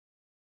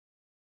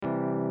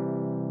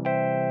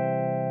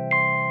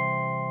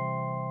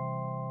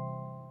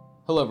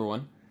Hello,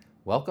 everyone.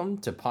 Welcome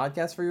to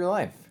Podcast for Your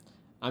Life.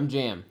 I'm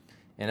Jam.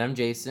 And I'm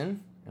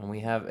Jason, and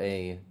we have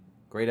a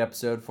great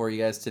episode for you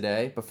guys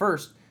today. But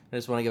first, I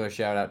just want to give a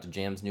shout out to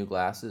Jam's new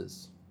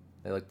glasses.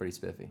 They look pretty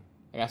spiffy.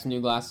 I got some new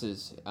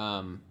glasses.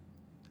 I've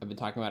been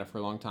talking about it for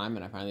a long time,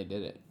 and I finally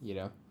did it,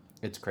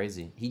 It's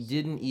crazy. He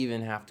didn't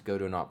even have to go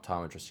to an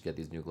optometrist to get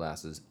these new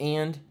glasses,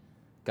 and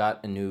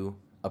got a new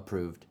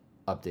approved,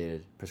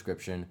 updated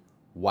prescription.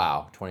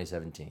 Wow,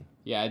 2017.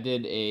 Yeah, I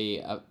did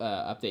a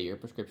update your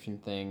prescription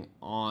thing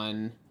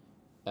on,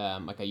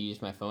 I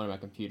used my phone and my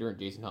computer, and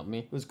Jason helped me.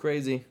 It was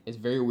crazy. It's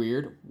very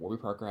weird.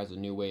 Warby Parker has a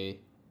new way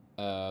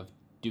of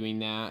doing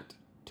that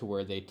to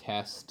where they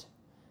test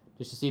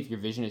just to see if your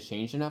vision has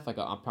changed enough. Like,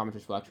 an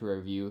optometrist will actually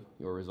review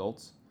your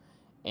results,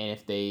 and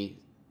if they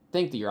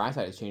think that your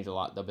eyesight has changed a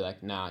lot, they'll be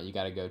like, nah, you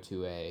got to go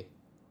to a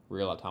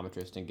real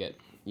optometrist and get,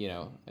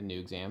 a new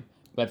exam.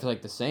 But if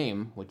it's the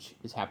same, which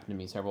has happened to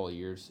me several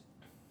years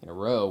in a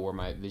row where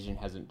my vision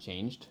hasn't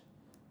changed.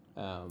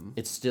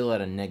 It's still at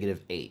a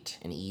 -8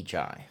 in each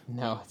eye.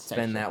 No, It's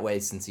been that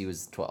way since he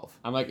was 12.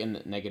 I'm in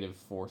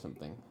 -4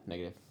 something,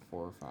 -4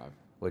 or 5.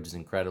 Which is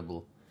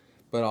incredible,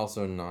 but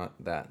also not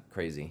that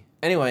crazy.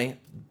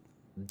 Anyway,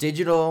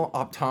 digital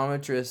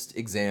optometrist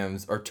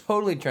exams are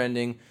totally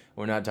trending.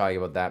 We're not talking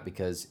about that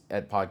because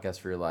at Podcast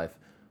for Your Life,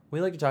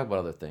 we like to talk about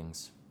other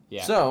things.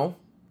 Yeah. So,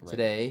 Right.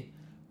 Today,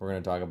 we're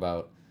going to talk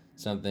about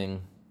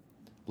something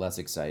less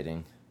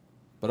exciting,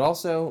 but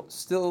also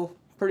still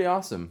pretty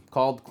awesome,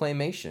 called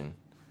claymation.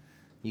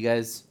 You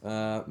guys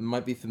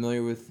might be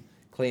familiar with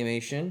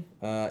claymation.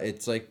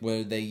 It's like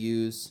where they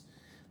use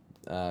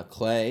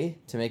clay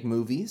to make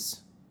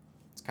movies.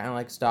 It's kind of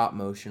like stop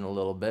motion a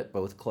little bit,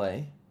 but with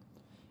clay.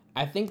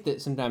 I think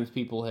that sometimes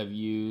people have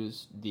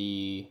used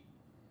the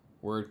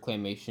word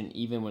claymation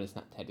even when it's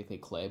not technically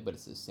clay, but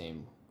it's the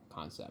same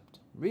concept.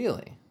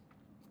 Really?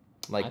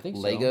 Like I think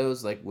so.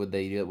 Legos? Like, would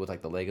they do it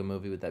with the Lego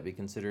movie? Would that be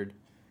considered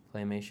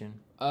claymation?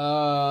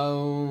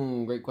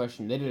 Great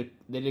question. They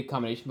did a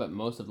combination, but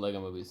most of the Lego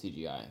movie is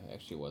CGI. It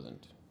actually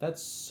wasn't.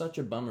 That's such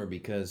a bummer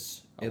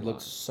because A it lot.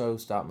 looks so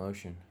stop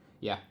motion.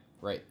 Yeah,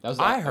 right. That was.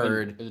 I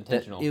heard it was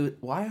intentional.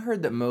 I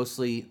heard that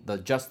mostly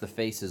just the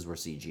faces were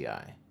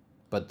CGI,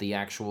 but the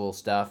actual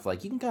stuff,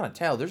 you can kind of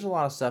tell. There's a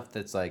lot of stuff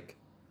that's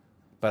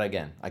but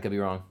again, I could be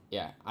wrong.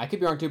 Yeah, I could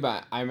be wrong too,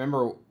 but I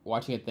remember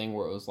watching a thing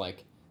where it was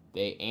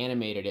they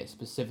animated it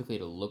specifically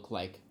to look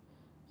like,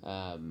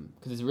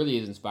 because it really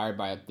is inspired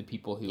by the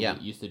people who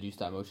used to do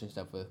stop motion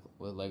stuff with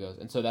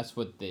Legos, and so that's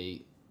what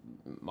they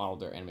modeled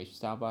their animation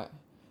style by.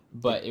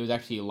 But it was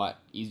actually a lot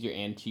easier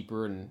and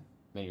cheaper in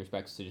many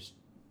respects to just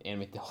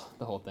animate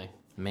the whole thing.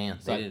 Man,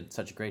 they did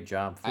such a great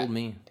job. Fooled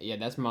me. Yeah,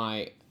 that's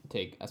my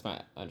take. That's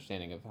my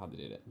understanding of how they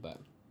did it. But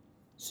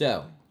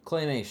So,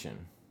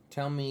 claymation.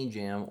 Tell me,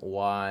 Jam,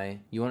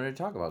 why you wanted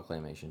to talk about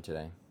claymation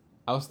today.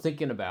 I was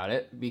thinking about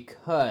it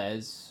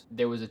because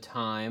there was a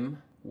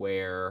time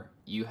where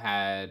you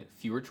had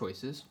fewer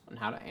choices on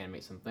how to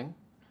animate something.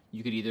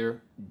 You could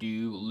either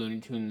do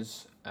Looney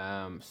Tunes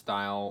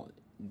style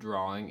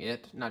drawing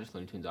it, not just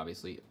Looney Tunes,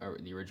 obviously, or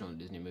the original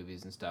Disney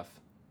movies and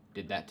stuff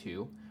did that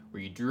too,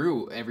 where you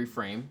drew every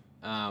frame.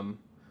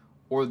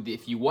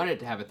 If you wanted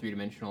to have a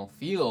three-dimensional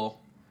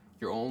feel,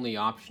 your only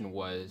option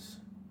was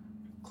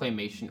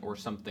claymation or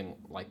something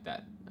like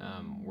that,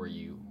 where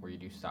you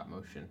do stop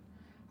motion.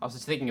 I was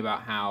just thinking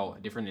about how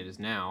different it is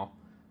now,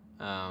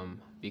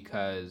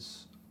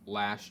 because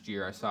last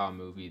year I saw a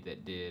movie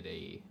that did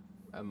a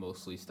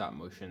mostly stop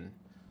motion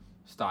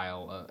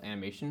style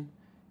animation,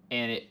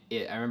 and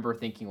I remember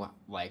thinking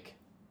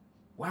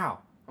wow,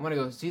 I'm gonna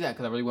go see that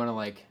because I really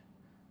want to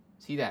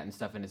see that and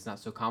stuff, and it's not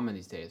so common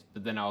these days.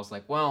 But then I was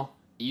like, well,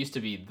 it used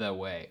to be the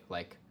way.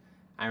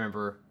 I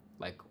remember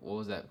what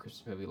was that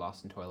Christmas movie,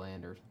 Lost in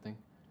Toyland or something?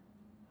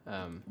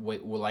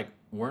 Wait,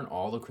 weren't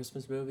all the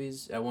Christmas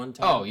movies at one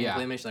time? Oh, yeah.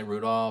 Claymation, like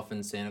Rudolph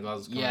and Santa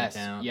Claus is coming to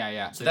town.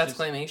 Yeah. So that's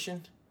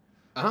claymation?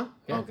 Uh-huh.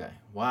 Yeah. Okay.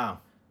 Wow.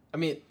 I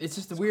mean, it's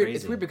just weird. Crazy.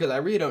 It's weird because I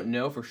really don't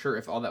know for sure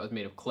if all that was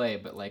made of clay,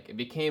 but it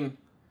became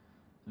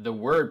the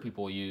word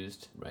people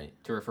used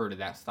to refer to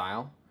that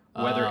style,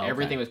 whether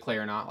everything was clay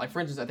or not. For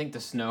instance, I think the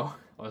snow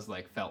was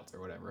felt or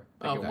whatever.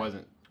 It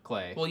wasn't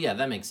clay. Well, yeah,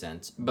 that makes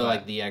sense.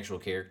 But the actual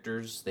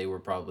characters, they were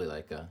probably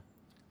a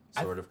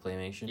sort of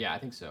claymation. Yeah, I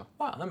think so.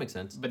 Wow, that makes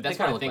sense. But that's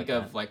what I think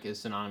of is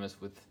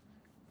synonymous with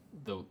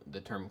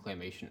the term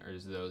claymation, or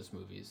is those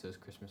movies, those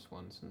Christmas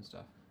ones and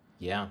stuff.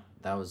 Yeah,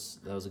 that was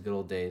a good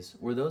old days.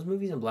 Were those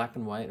movies in black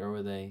and white, or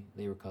were they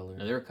were color?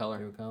 No, they were color.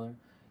 They were color?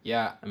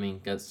 Yeah. I mean,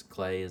 because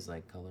clay is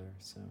color,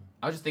 so.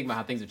 I was just thinking about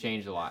how things have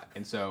changed a lot,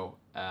 and so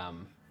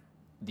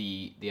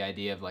the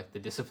idea of the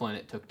discipline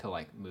it took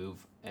to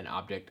move an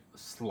object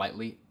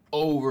slightly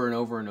over and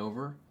over and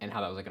over, and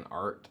how that was an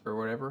art or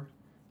whatever.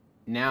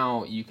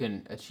 Now you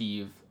can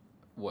achieve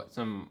what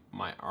some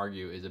might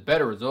argue is a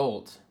better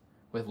result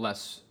with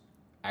less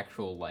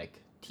actual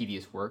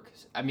tedious work.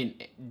 I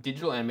mean,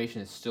 digital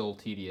animation is still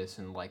tedious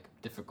and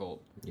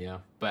difficult. Yeah.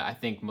 But I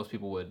think most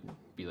people would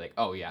be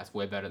oh yeah, it's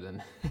way better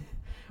than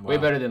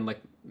Wow.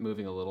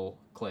 moving a little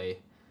clay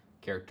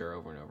character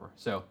over and over.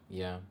 So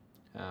yeah.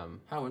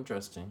 How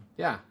interesting.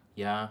 Yeah.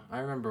 Yeah, I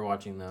remember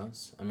watching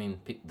those. I mean,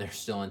 they're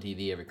still on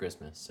TV every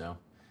Christmas, so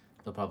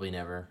they'll probably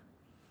never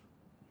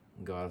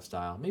go out of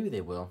style. Maybe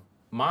they will.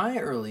 My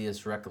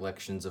earliest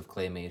recollections of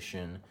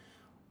claymation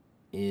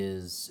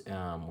is,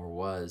 or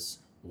was,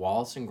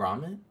 Wallace and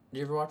Gromit. Did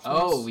you ever watch those?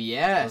 Oh,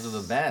 yes. Those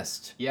are the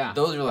best. Yeah.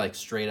 Those are like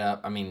straight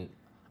up. I mean,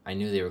 I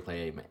knew they were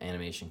clay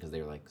animation because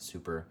they were like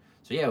super.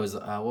 So yeah, it was,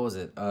 what was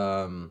it?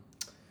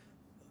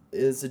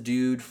 It's a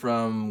dude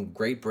from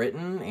Great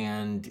Britain,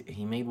 and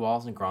he made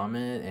Wallace and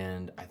Gromit,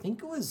 and I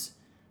think it was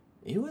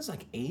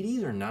like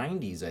 80s or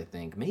 90s, I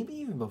think. Maybe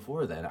even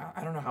before that.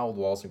 I don't know how old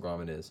Wallace and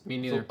Gromit is. Me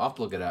neither. So I'll have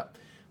to look it up.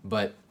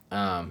 But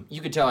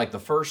you could tell, like, the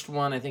first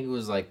one, I think it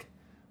was, like,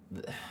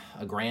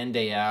 a grand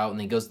day out,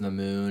 and he goes to the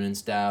moon and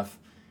stuff.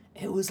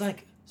 It was,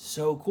 like,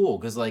 so cool,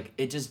 because, like,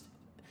 it just...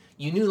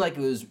 You knew, like,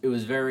 it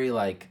was very,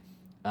 like,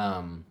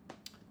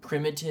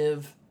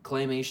 primitive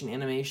claymation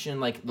animation.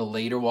 Like, the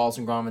later Wallace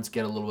and Gromits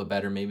get a little bit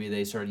better. Maybe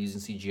they started using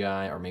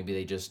CGI, or maybe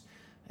they just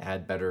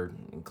had better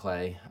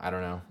clay. I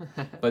don't know.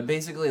 But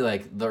basically,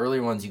 like, the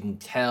earlier ones, you can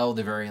tell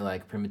they're very,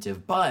 like,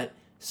 primitive. But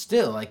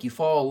still, like, you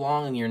follow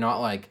along and you're not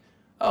like,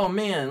 oh,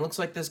 man, it looks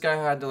like this guy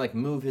had to, like,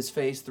 move his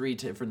face 3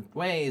 different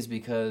ways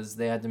because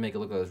they had to make it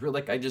look like it was real.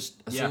 Like, I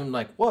just assumed,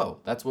 like, whoa,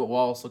 that's what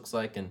Wallace looks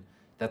like, and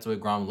that's what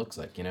Gromit looks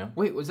like, you know?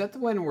 Wait, was that the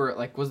one where,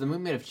 like, was the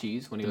moon made of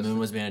cheese? When he The moon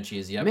was made of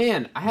cheese, yep.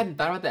 Man, I hadn't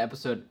thought about that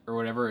episode, or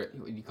whatever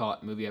you call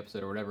it, movie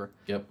episode or whatever.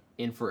 Yep.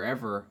 In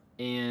forever,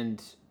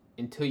 and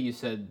until you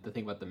said the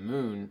thing about the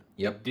moon,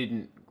 Yep. it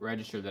didn't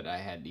register that I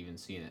had even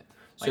seen it.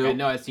 Like, So- I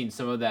know I'd seen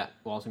some of that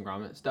Wallace and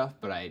Gromit stuff,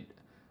 but I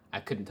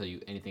couldn't tell you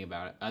anything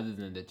about it other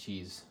than the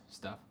cheese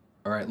stuff.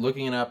 All right,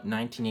 looking it up,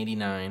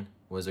 1989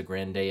 was A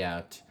Grand Day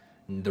Out.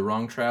 The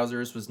Wrong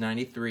Trousers was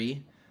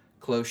 93.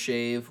 Close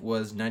Shave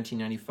was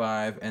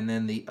 1995, and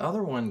then the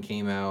other one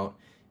came out.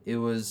 It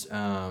was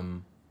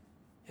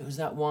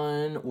that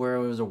one where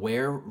it was a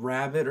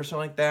were-rabbit or something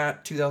like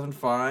that,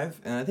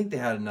 2005, and I think they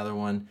had another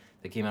one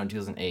that came out in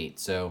 2008.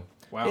 So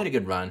Wow. they had a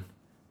good run.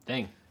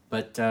 Dang.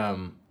 But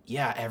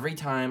yeah, every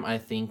time I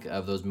think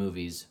of those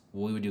movies,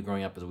 what we would do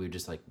growing up is we would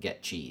just like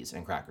get cheese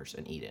and crackers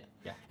and eat it.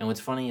 Yeah. And what's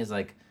funny is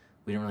like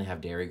we didn't really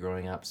have dairy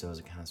growing up, so it was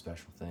a kind of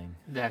special thing.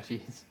 That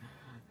cheese.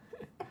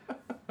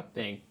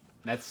 Dang.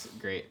 That's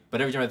great.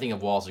 But every time I think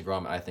of Wallace and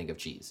Gromit, I think of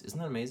cheese. Isn't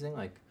that amazing?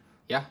 Like,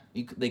 Yeah.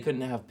 they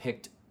couldn't have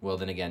picked. Well,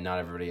 then again, not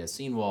everybody has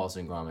seen Wallace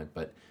and Gromit,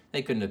 but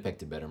they couldn't have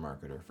picked a better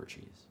marketer for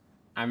cheese.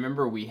 I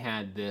remember we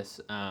had this,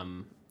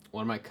 one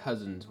of my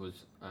cousins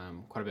was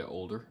quite a bit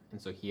older,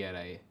 and so he had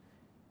a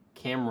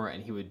camera,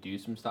 and he would do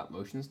some stop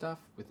motion stuff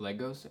with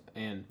Legos,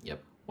 and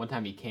Yep. one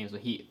time he came, so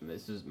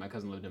my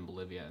cousin lived in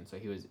Bolivia, and so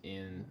he was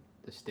in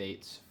the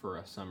States for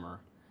a summer,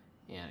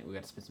 and we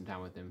got to spend some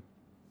time with him,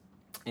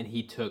 and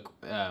he took,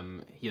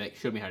 he like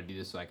showed me how to do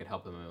this so I could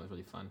help him, and it was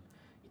really fun.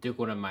 He took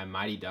one of my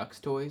Mighty Ducks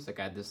toys, like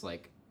I had this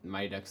like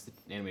Mighty Ducks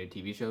the animated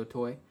TV show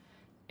toy,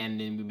 and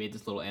then we made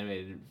this little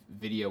animated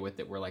video with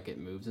it where like it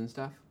moves and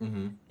stuff.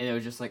 Mm-hmm. And it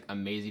was just like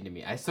amazing to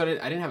me. I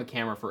didn't have a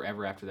camera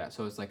forever after that,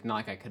 so it's like not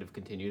like I could have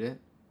continued it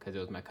because it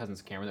was my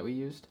cousin's camera that we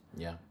used.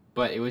 Yeah.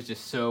 But it was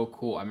just so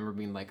cool. I remember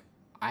being like,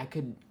 I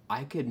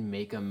could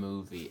make a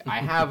movie. I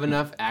have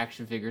enough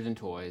action figures and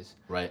toys.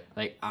 Right.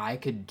 Like I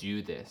could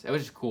do this. It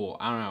was just cool.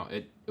 I don't know.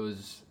 It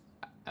was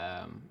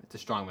it's a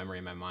strong memory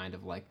in my mind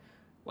of like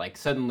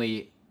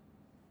suddenly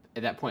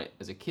at that point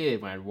as a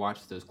kid when I'd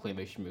watched those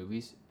claymation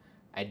movies,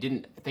 I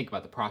didn't think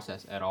about the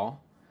process at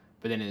all.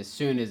 But then as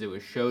soon as it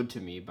was showed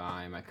to me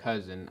by my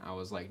cousin, I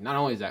was like, not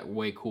only is that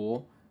way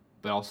cool,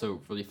 but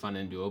also really fun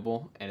and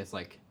doable. And it's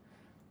like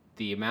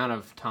the amount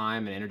of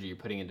time and energy you're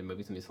putting into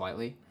moving something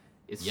slightly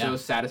is so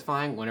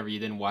satisfying whenever you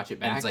then watch it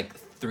back. And it's like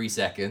 3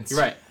 seconds. You're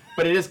right.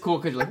 But it is cool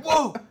because you're like,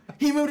 whoa,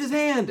 he moved his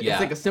hand. Yeah. It's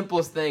like the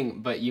simplest thing,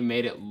 but you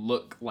made it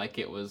look like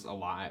it was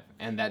alive.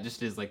 And that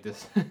just is like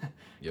this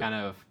kind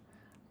of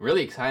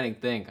really exciting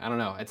thing. I don't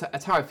know.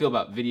 That's how I feel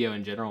about video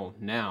in general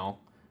now,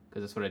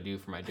 because that's what I do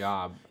for my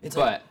job. It's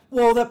but like,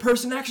 whoa, that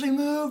person actually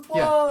moved. Whoa,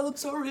 Yeah. it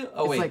looks so real.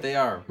 Oh, It's wait, like- they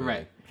are.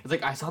 right. It's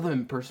like I saw them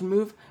in person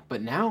move,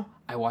 but now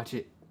I watch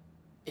it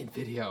in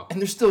video. And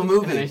they're still And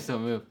moving. they still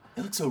move.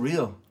 It looks so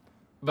real.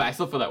 But I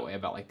still feel that way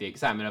about like the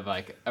excitement of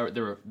like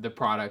the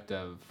product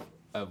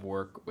of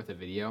work with a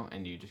video,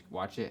 and you just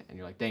watch it and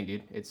you're like, dang,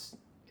 dude, it's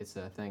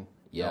a thing.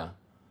 Yeah.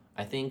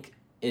 I think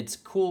it's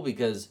cool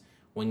because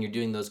when you're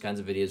doing those kinds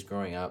of videos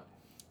growing up,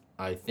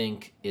 I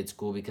think it's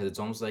cool because it's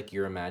almost like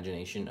your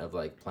imagination of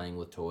like playing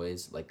with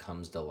toys like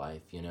comes to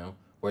life, you know?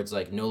 Where it's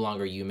like no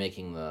longer you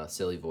making the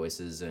silly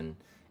voices and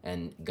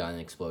gun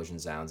explosion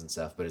sounds and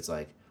stuff, but it's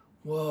like,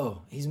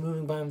 whoa, he's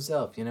moving by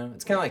himself, you know?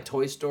 It's kind of like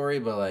Toy Story,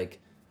 but like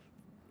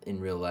in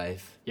real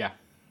life. Yeah.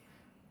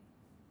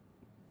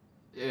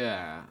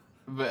 Yeah.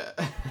 But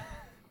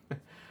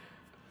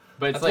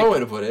but it's That's like one way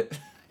to put it.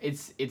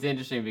 it's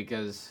interesting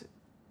because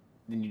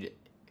then you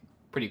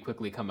pretty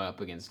quickly come up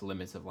against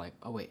limits of like,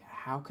 oh wait,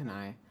 how can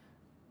I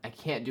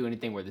can't do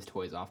anything where this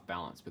toy is off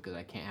balance because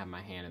I can't have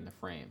my hand in the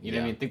frame. You know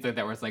what I Yeah. mean? Things like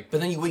that where it's like,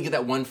 But then you would get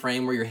that one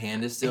frame where your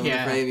hand is still in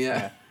the frame,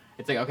 yeah.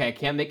 It's like, okay, I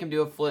can't make him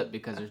do a flip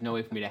because there's no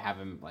way for me to have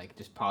him like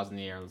just pause in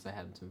the air unless I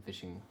had some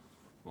fishing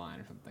line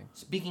or something.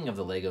 Speaking of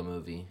the Lego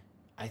movie,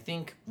 I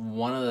think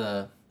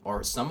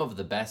some of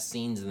the best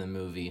scenes in the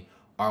movie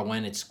are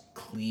when it's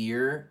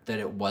clear that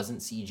it wasn't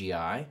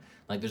CGI.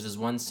 Like there's this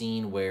one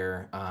scene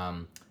where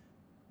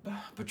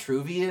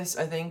Petruvius,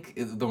 I think,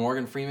 the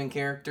Morgan Freeman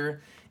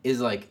character,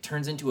 is like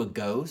turns into a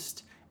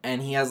ghost,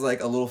 and he has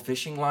like a little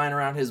fishing line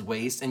around his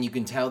waist, and you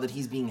can tell that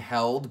he's being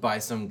held by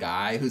some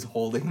guy who's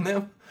holding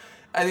them.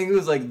 I think it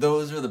was like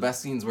those are the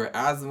best scenes where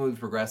as the movie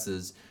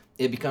progresses,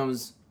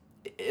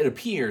 it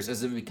appears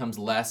as if it becomes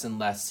less and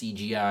less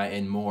CGI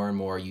and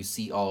more you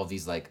see all of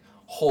these like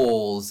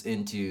holes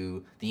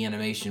into the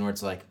animation where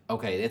it's like,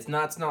 okay, it's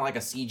not like a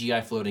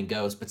CGI floating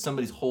ghost, but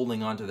somebody's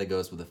holding onto the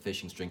ghost with a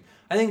fishing string.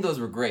 I think those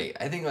were great.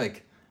 I think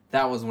like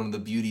that was one of the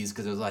beauties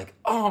because it was like,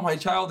 oh, my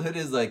childhood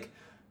is like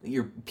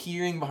you're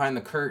peering behind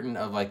the curtain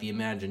of like the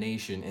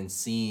imagination and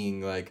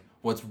seeing like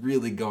what's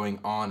really going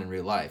on in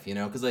real life, you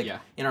know? Because like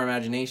in our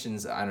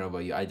imaginations, I don't know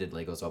about you, I did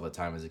Legos all the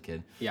time as a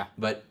kid. Yeah.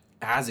 But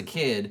as a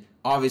kid,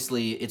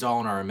 obviously it's all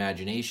in our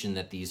imagination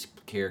that these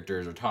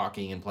characters are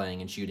talking and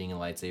playing and shooting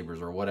and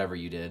lightsabers or whatever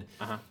you did.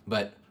 Uh-huh.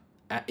 But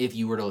if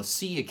you were to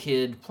see a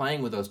kid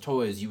playing with those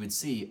toys, you would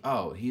see,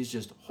 oh, he's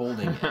just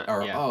holding it,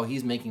 or oh,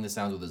 he's making the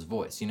sounds with his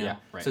voice, you know? Yeah,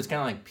 right. So it's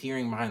kind of like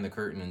peering behind the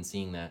curtain and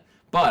seeing that.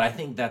 But I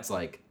think that's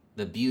like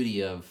the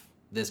beauty of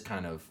this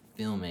kind of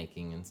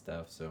filmmaking and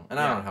stuff. So, and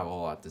I don't have a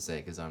whole lot to say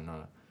because I'm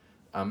not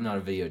a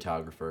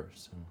videographer.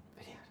 So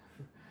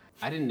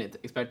I didn't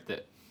expect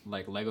that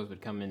like Legos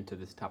would come into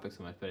this topic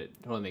so much, but it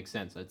totally makes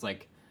sense. It's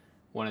like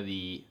one of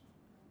the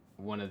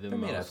They're most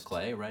made out of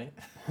clay, right?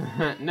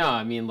 No,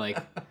 I mean like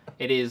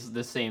it is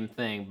the same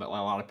thing, but a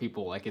lot of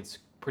people like it's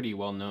pretty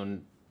well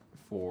known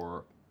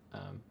for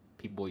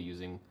people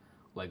using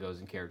Legos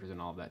and characters and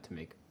all of that to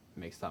make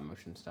stop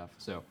motion stuff.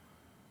 So,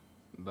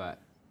 but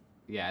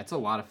yeah, it's a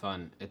lot of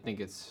fun. I think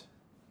it's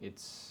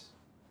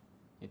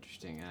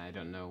interesting, and I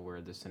don't know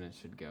where the sentence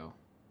should go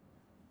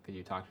because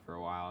you talked for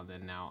a while, and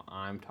then now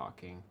I'm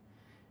talking.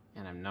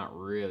 And I'm not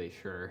really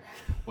sure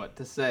what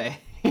to say.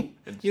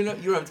 You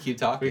don't have to keep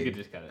talking. We could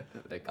just cut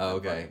it. Oh,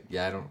 okay.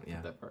 Yeah, I don't. Yeah.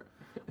 That part.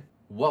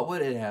 What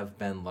would it have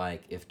been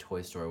like if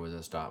Toy Story was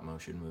a stop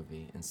motion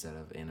movie instead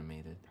of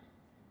animated?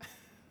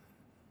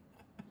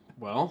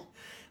 Well,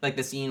 like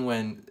the scene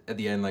when at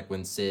the end, like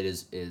when Sid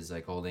is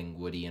like holding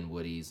Woody and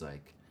Woody's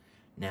like,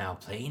 now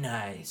play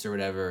nice or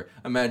whatever.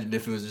 Imagine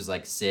if it was just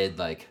like Sid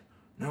like,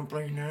 no,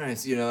 play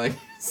nice, you know, like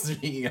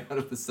speaking out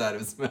of the side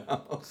of his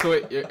mouth. So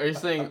wait, are you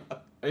saying?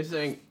 I'm just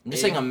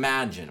saying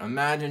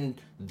imagine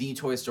the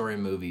Toy Story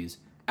movies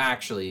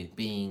actually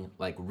being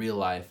like real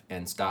life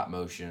and stop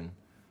motion,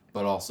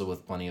 but also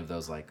with plenty of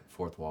those like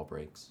fourth wall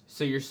breaks.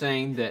 So you're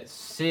saying that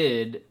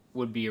Sid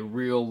would be a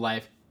real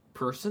life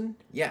person?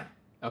 Yeah.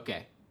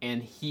 Okay.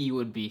 And he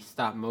would be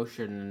stop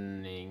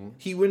motioning.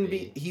 He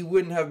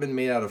wouldn't have been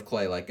made out of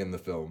clay like in the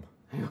film.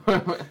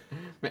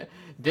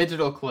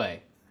 Digital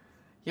clay.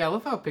 Yeah, I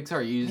love how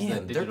Pixar uses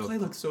that digital. Their clay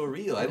looks so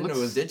real. I didn't know it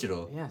was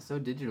digital. Yeah, so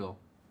digital.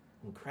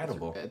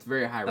 Incredible. It's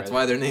very high res. That's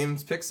why their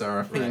name's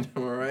Pixar. I mean,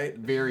 am I right?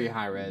 Very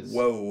high res.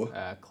 Whoa.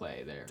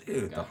 Clay there.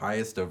 Dude, the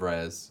highest of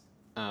res.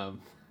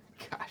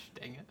 Gosh,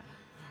 dang it.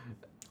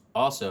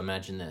 Also,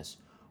 imagine this.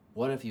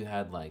 What if you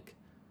had like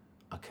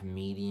a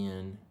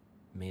comedian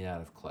made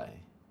out of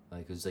clay?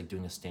 Like it was like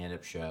doing a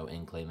stand-up show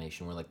in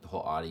claymation where like the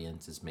whole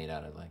audience is made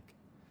out of like,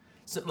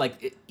 so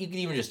like you could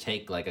even just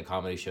take like a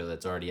comedy show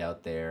that's already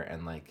out there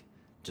and like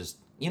just.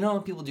 You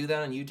know, people do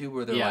that on YouTube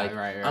where they're like,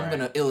 I'm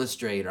going to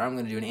illustrate or I'm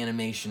going to do an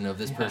animation of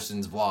this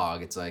person's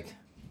vlog. It's like,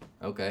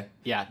 okay.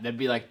 Yeah, that'd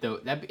be like,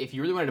 if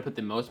you really wanted to put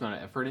the most amount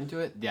of effort into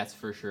it, that's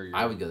for sure.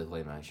 I would go the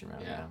claymation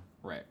route, yeah.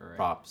 Right.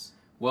 Props.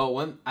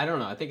 Well, I don't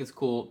know. I think it's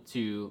cool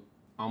to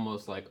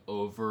almost like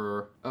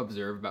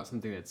over-observe about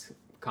something that's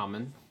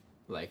common.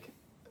 Like,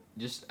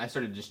 I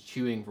started just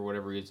chewing for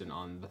whatever reason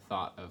on the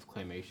thought of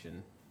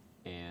claymation.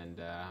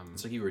 And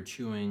it's like you were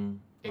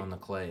chewing on the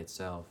clay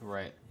itself.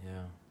 Right.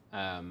 Yeah.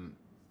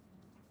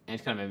 And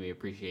it kind of made me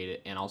appreciate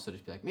it, and also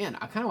just be like, man,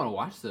 I kind of want to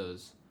watch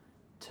those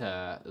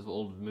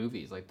old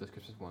movies, like those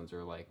Christmas ones,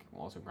 or like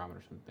Wallace and Gromit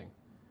or something.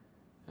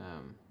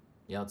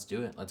 Yeah, let's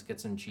do it. Let's get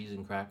some cheese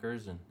and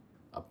crackers and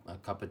a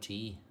cup of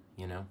tea.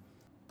 You know,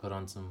 put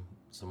on some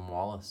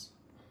Wallace.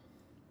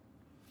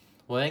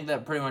 Well, I think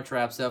that pretty much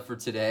wraps up for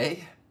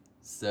today.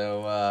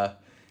 So,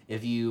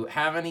 if you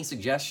have any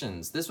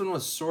suggestions, this one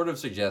was sort of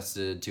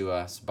suggested to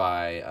us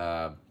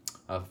by.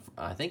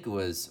 I think it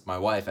was my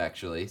wife,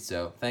 actually.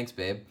 So thanks,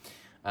 babe.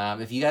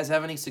 If you guys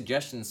have any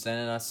suggestions,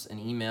 send us an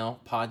email,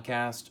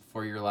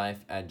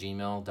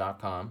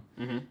 podcastforyourlife@gmail.com.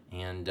 Mm-hmm.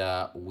 And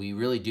we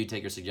really do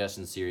take your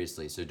suggestions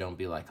seriously. So don't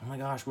be like, oh my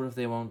gosh, what if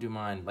they won't do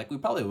mine? Like, we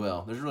probably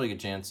will. There's a really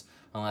good chance,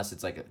 unless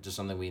it's like just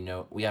something we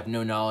have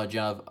no knowledge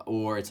of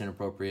or it's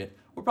inappropriate.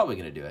 We're probably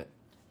going to do it.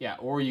 Yeah,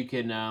 or you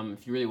can,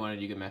 if you really wanted,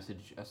 you can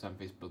message us on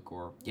Facebook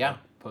or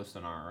post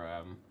on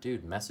our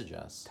dude, message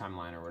us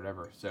timeline or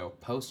whatever. So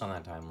post on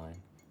that timeline.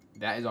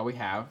 That is all we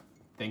have.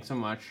 Thanks so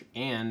much,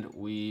 and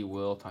we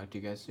will talk to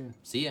you guys soon.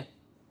 See ya.